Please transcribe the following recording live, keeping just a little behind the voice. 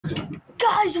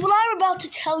Guys, what I'm about to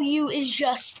tell you is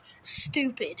just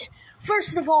stupid.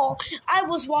 First of all, I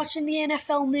was watching the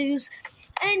NFL news,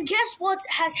 and guess what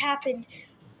has happened?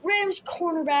 Rams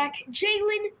cornerback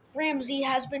Jalen Ramsey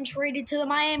has been traded to the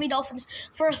Miami Dolphins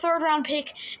for a third-round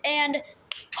pick, and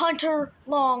Hunter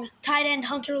Long, tight end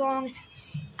Hunter Long.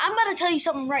 I'm about to tell you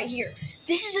something right here.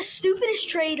 This is the stupidest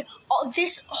trade of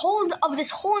this whole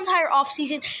entire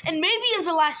offseason, and maybe of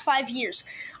the last 5 years.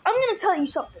 I'm going to tell you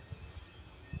something.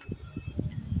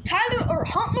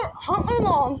 Hunter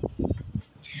Long,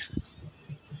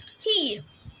 he's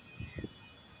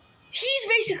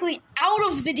basically out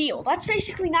of the deal. Let's start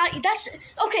with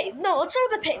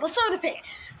the pick.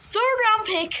 Third-round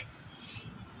pick.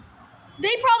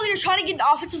 They probably are trying to get an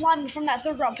offensive lineman from that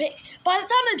third-round pick. By the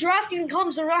time the draft even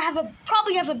comes, they're going to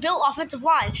probably have a built offensive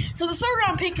line. So the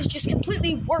third-round pick is just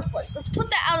completely worthless. Let's put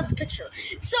that out of the picture.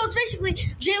 So it's basically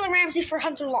Jalen Ramsey for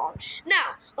Hunter Long.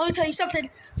 Now, let me tell you something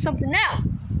now.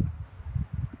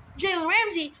 Jalen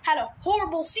Ramsey had a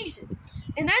horrible season.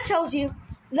 And that tells you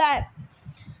that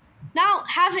now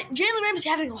Jalen Ramsey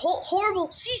having a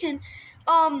horrible season,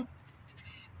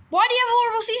 why do you have a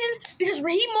horrible season? Because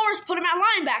Raheem Morris put him at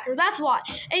linebacker. That's why.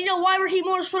 And you know why Raheem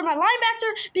Morris put him at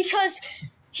linebacker? Because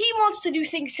he wants to do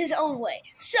things his own way.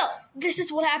 So, this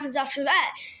is what happens after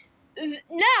that.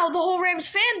 Now, the whole Rams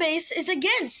fan base is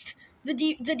against the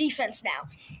defense now.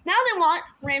 Now they want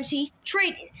Ramsey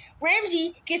traded.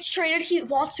 Ramsey gets traded. He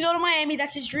wants to go to Miami.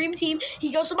 That's his dream team.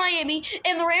 He goes to Miami,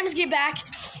 and the Rams get back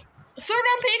a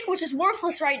third-round pick, which is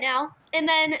worthless right now. And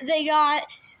then they got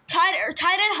tight end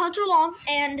Hunter Long,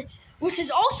 and which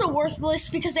is also worthless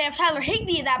because they have Tyler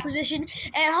Higbee in that position,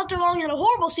 and Hunter Long had a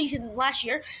horrible season last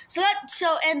year.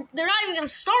 And they're not even going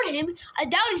to start him. I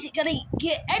doubt he's going to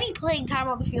get any playing time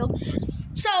on the field.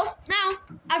 So now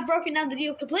I've broken down the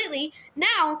deal completely.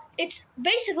 Now it's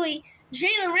basically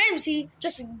Jalen Ramsey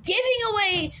just giving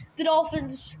away the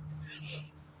Dolphins.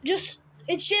 It's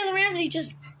Jalen Ramsey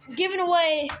just giving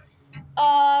away.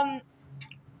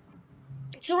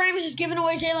 So Rams just giving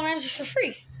away Jalen Ramsey for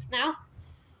free now.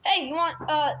 Hey, you want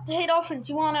hey Dolphins,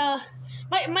 you want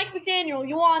Mike McDaniel,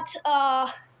 you want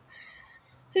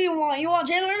who you want? You want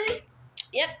Jalen Ramsey?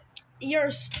 Yep.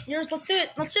 Yours. Let's do it.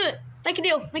 Make a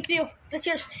deal. That's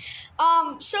yours.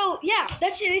 So yeah,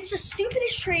 that's it. It's the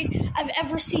stupidest trade I've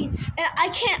ever seen. And I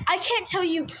can't tell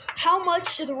you how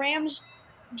much the Rams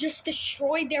just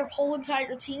destroyed their whole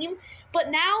entire team,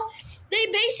 but now they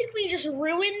basically just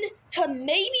ruined to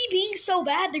maybe being so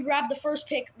bad to grab the first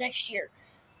pick next year.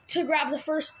 To grab the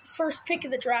first pick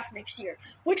of the draft next year,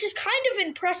 which is kind of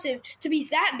impressive to be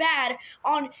that bad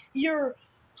on your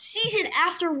season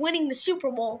after winning the Super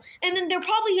Bowl, and then they're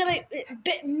probably going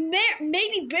to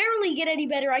maybe barely get any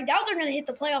better. I doubt they're going to hit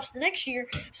the playoffs the next year,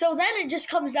 so then it just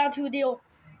comes down to a deal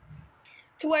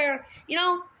to where,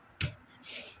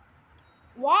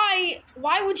 why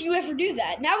would you ever do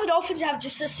that? Now the Dolphins have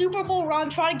just a Super Bowl run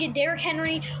trying to get Derrick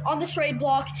Henry on the trade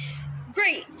block.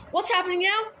 Great. What's happening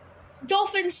now?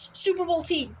 Dolphins Super Bowl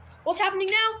team. What's happening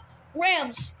now?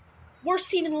 Rams,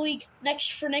 worst team in the league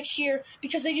next year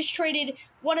because they just traded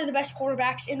one of the best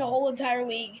quarterbacks in the whole entire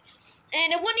league.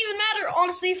 And it wouldn't even matter,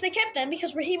 honestly, if they kept them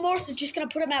because Raheem Morris is just going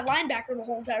to put him at linebacker the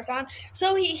whole entire time.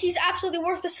 So he's absolutely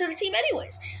worthless to the team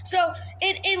anyways. So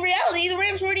in reality, the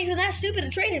Rams weren't even that stupid to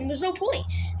trade him. There's no point.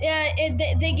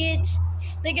 They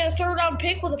get a third-round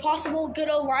pick with a possible good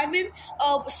old lineman.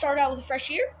 Start out with a fresh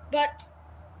year, but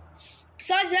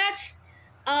besides that,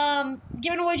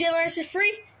 giving away Jalen Ramsey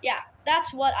free, yeah,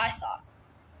 that's what I thought.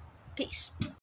 Peace.